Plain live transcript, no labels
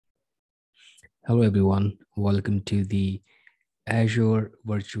Hello, everyone. Welcome to the Azure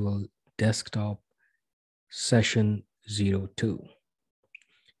Virtual Desktop Session 02.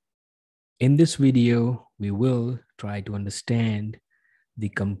 In this video, we will try to understand the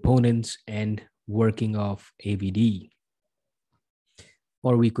components and working of AVD,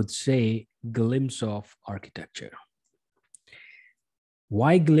 or we could say glimpse of architecture.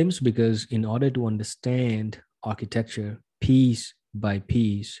 Why glimpse? Because in order to understand architecture piece by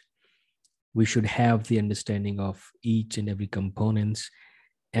piece, we should have the understanding of each and every components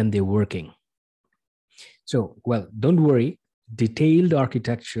and their working. So, well, don't worry, detailed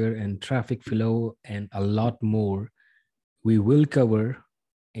architecture and traffic flow and a lot more we will cover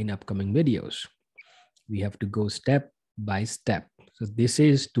in upcoming videos. We have to go step by step. So this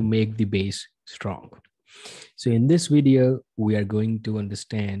is to make the base strong. So in this video, we are going to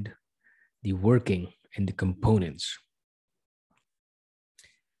understand the working and the components.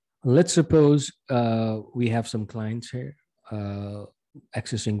 Let's suppose we have some clients here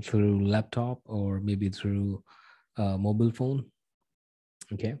accessing through laptop or maybe through mobile phone.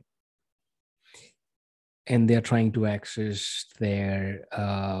 Okay. And they're trying to access their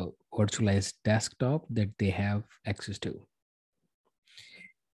virtualized desktop that they have access to.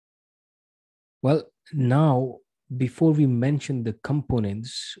 Well, now, before we mention the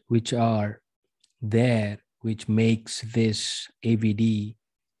components which are there, which makes this AVD,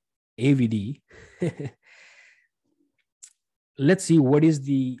 let's see what is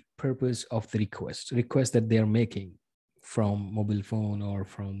the purpose of the request that they're making from mobile phone or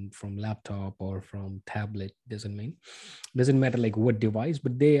from laptop or from tablet. Doesn't matter like what device,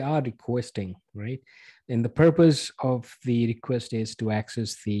 but they are requesting, right? And the purpose of the request is to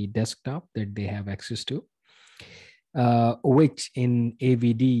access the desktop that they have access to, which in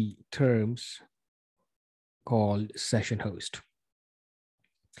AVD terms called session host.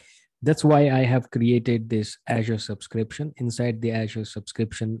 That's why I have created this Azure subscription. Inside the Azure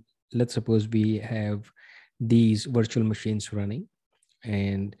subscription, let's suppose we have these virtual machines running.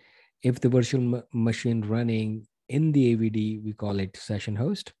 And if the virtual machine running in the AVD, we call it session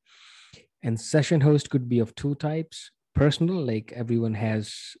host. And session host could be of two types: personal, like everyone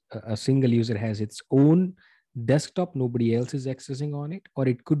has, a single user has its own desktop, nobody else is accessing on it, or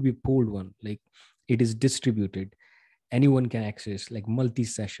it could be pooled one, like it is distributed. Anyone can access, like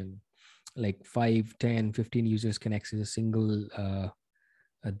multi-session, like 5, 10, 15 users can access a single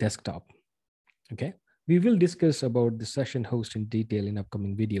a desktop. Okay. We will discuss about the session host in detail in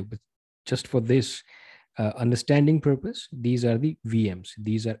upcoming video, but just for this understanding purpose, these are the VMs.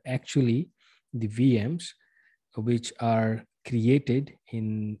 These are actually the VMs which are created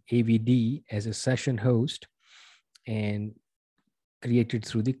in AVD as a session host and created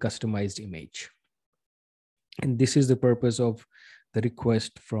through the customized image. And this is the purpose of the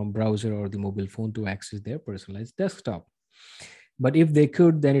request from browser or the mobile phone to access their personalized desktop. But if they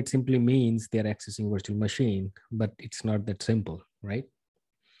could, then it simply means they're accessing virtual machine, but it's not that simple, right?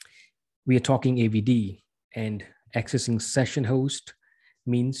 We are talking AVD, and accessing session host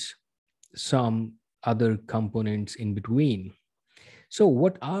means some other components in between. So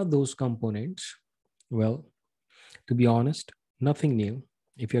what are those components? Well, to be honest, nothing new.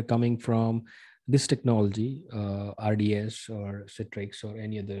 If you're coming from this technology, RDS or Citrix or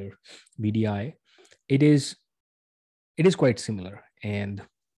any other VDI, it is quite similar. And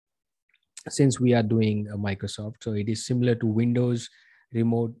since we are doing a Microsoft, so it is similar to Windows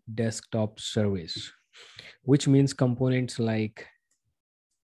Remote Desktop Service, which means components like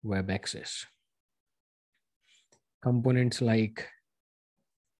web access, components like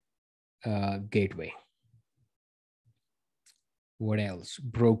gateway, what else?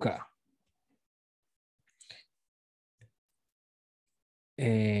 Broker,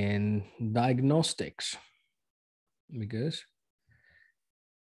 and diagnostics, because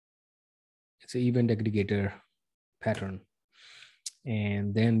it's an event aggregator pattern.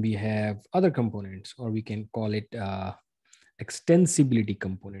 And then we have other components, or we can call it extensibility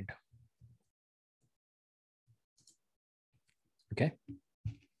component. Okay.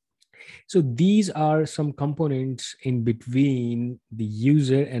 So these are some components in between the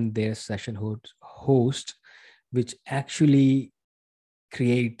user and their session host, which actually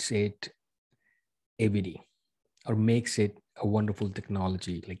creates it AVD or makes it a wonderful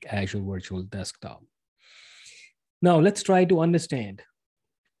technology like Azure Virtual Desktop. Now let's try to understand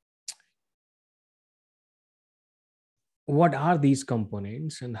what are these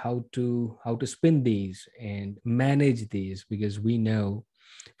components and how to spin these and manage these, because we know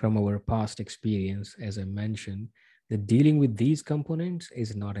from our past experience, as I mentioned, that dealing with these components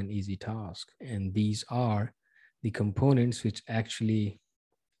is not an easy task. And these are the components which actually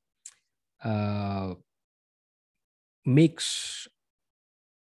uh, makes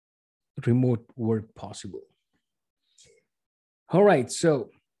remote work possible. All right, so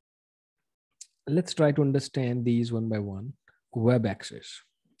let's try to understand these one by one. Web access,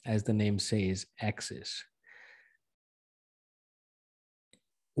 as the name says, access.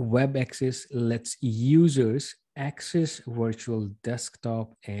 Web access lets users access virtual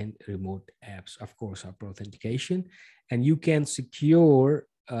desktop and remote apps, of course, after authentication. And you can secure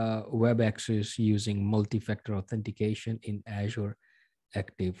web access using multi-factor authentication in Azure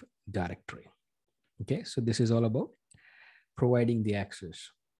Active Directory. Okay, so this is all about providing the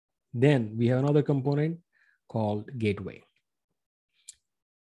access. Then we have another component called gateway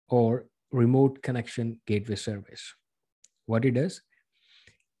or remote connection gateway service. What it does,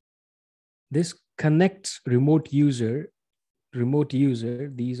 this connects remote user,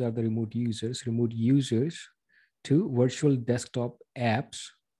 these are the remote users to virtual desktop apps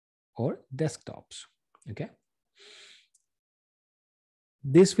or desktops. Okay.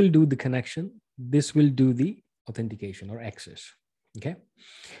 This will do the connection. This will do the authentication or access. Okay.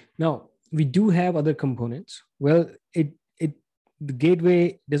 Now we do have other components. Well, the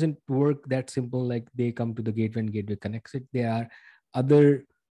gateway doesn't work that simple, like they come to the gateway and gateway connects it. There are other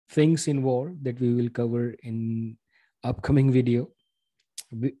things involved that we will cover in upcoming video,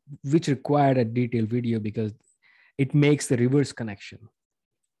 which required a detailed video because it makes the reverse connection.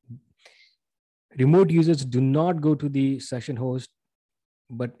 Remote users do not go to the session host,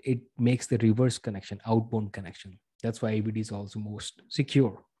 but it makes the reverse connection, outbound connection. That's why AVD is also most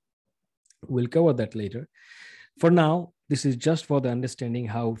secure. We'll cover that later. For now, this is just for the understanding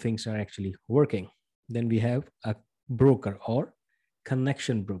how things are actually working. Then we have a broker or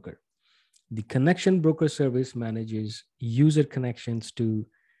connection broker. The connection broker service manages user connections to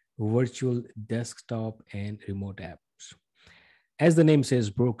virtual desktop and remote apps. As the name says,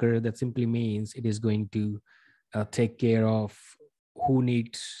 broker, that simply means it is going to take care of who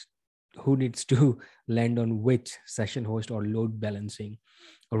needs to land on which session host or load balancing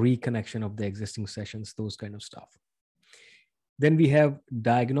or reconnection of the existing sessions, those kind of stuff. Then we have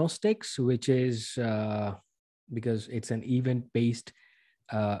diagnostics, which is because it's an event-based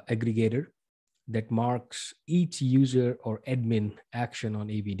aggregator that marks each user or admin action on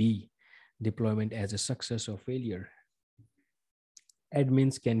AVD deployment as a success or failure.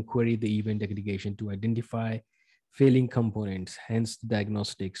 Admins can query the event aggregation to identify failing components, hence the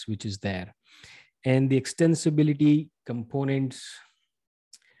diagnostics, which is there. And the extensibility components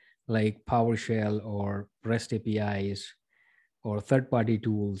like PowerShell or REST APIs or third-party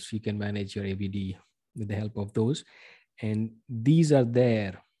tools, you can manage your AVD with the help of those. And these are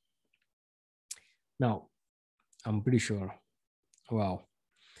there. Now, I'm pretty sure, wow,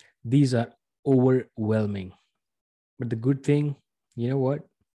 these are overwhelming. But the good thing, you know what?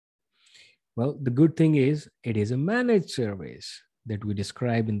 Well, the good thing is it is a managed service that we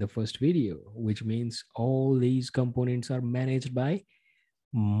described in the first video, which means all these components are managed by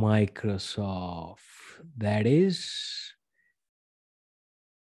Microsoft. That is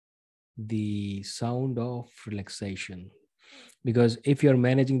the sound of relaxation. Because if you're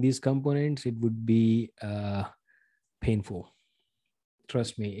managing these components, it would be painful.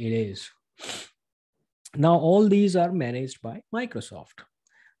 Trust me, it is. Now, all these are managed by Microsoft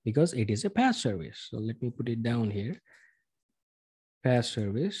because it is a PaaS service. So let me put it down here. PaaS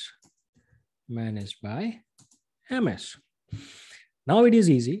service managed by MS. Now it is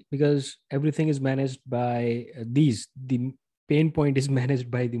easy because everything is managed by these. The pain point is managed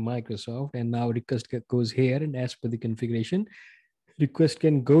by the Microsoft, and now request goes here, and as per the configuration, request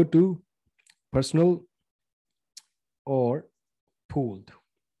can go to personal or pooled.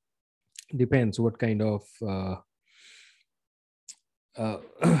 Depends what kind of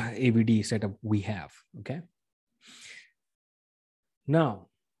AVD setup we have. Okay. Now,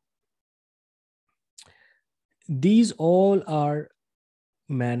 these all are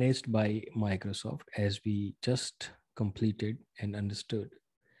managed by Microsoft, as we just completed and understood.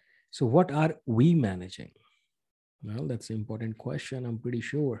 So what are we managing? Well, that's an important question, I'm pretty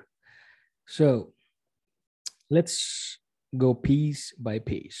sure. So let's go piece by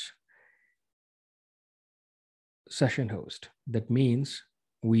piece. Session host. That means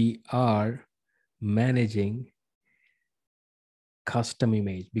we are managing custom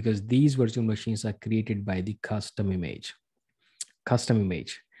image because these virtual machines are created by the custom image,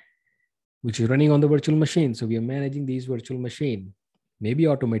 which is running on the virtual machine. So we are managing these virtual machine, maybe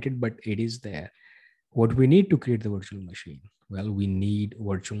automated, but it is there. What we need to create the virtual machine? Well, we need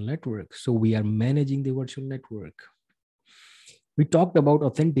virtual network. So we are managing the virtual network. We talked about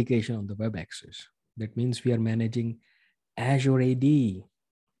authentication on the web access. That means we are managing Azure AD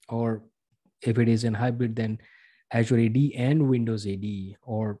or If it is in hybrid, then Azure AD and Windows AD,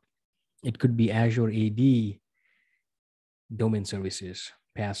 or it could be Azure AD domain services,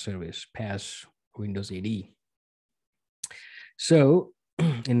 PaaS service, PaaS Windows AD. So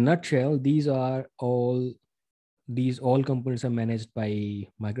in a nutshell, these all components are managed by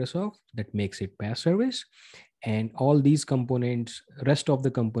Microsoft. That makes it PaaS service. And all these components, rest of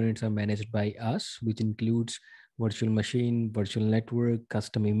the components are managed by us, which includes virtual machine, virtual network,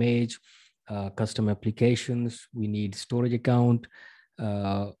 custom image, custom applications. We need storage account.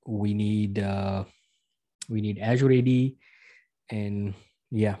 We need Azure AD, and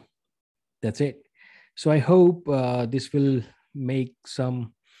yeah, that's it. So I hope this will make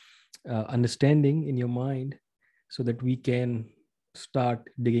some understanding in your mind, so that we can start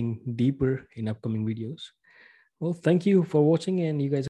digging deeper in upcoming videos. Well, thank you for watching, and you guys